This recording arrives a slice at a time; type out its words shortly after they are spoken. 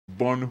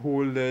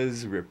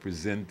bondholders,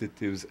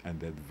 representatives,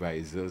 and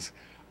advisors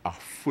are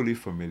fully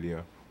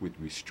familiar with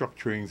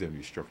restructurings and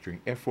restructuring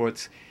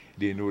efforts.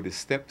 They know the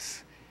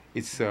steps.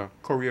 It's a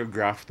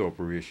choreographed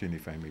operation,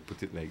 if I may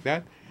put it like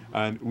that.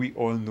 And we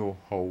all know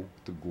how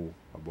to go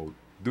about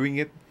doing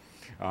it.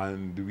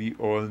 And we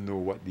all know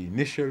what the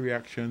initial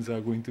reactions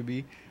are going to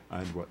be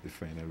and what the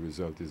final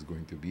result is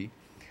going to be.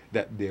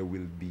 That there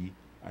will be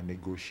a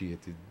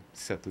negotiated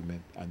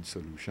settlement and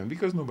solution,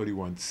 because nobody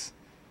wants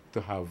to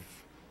have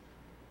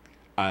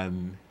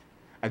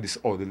a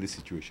disorderly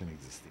situation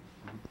existing.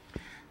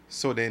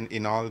 So then,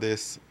 in all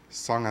this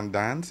song and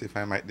dance, if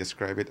I might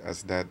describe it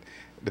as that,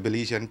 the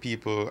Belizean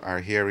people are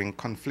hearing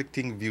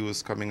conflicting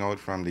views coming out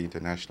from the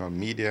international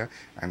media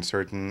and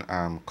certain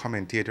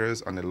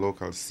commentators on the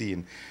local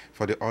scene.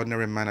 For the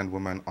ordinary man and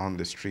woman on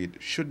the street,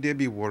 should they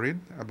be worried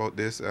about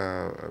this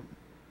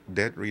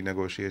debt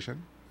renegotiation?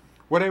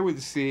 What I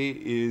would say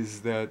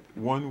is that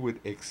one would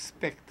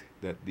expect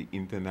that the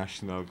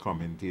international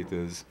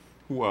commentators,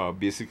 who are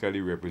basically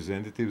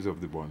representatives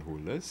of the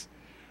bondholders,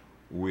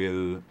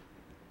 will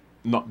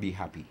not be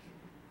happy.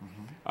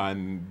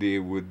 And they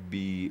would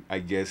be, I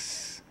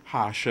guess,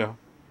 harsher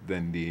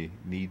than they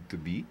need to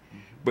be.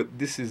 But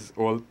this is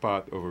all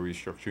part of a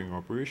restructuring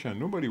operation.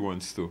 Nobody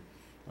wants to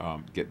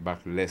get back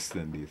less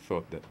than they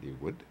thought that they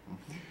would.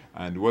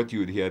 And what you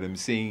would hear them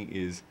saying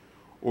is,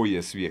 oh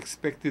yes, we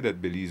expected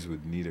that Belize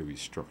would need a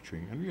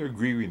restructuring, and we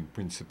agree in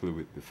principle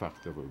with the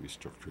fact of a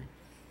restructuring.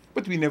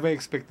 But we never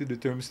expected the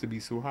terms to be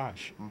so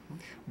harsh.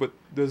 But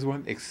does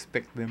one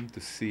expect them to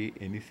say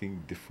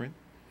anything different?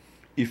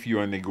 If you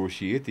are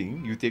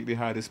negotiating, you take the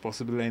hardest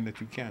possible line that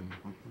you can.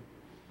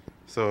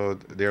 So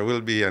there will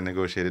be a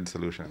negotiated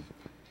solution.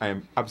 I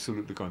am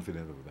absolutely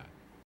confident of that.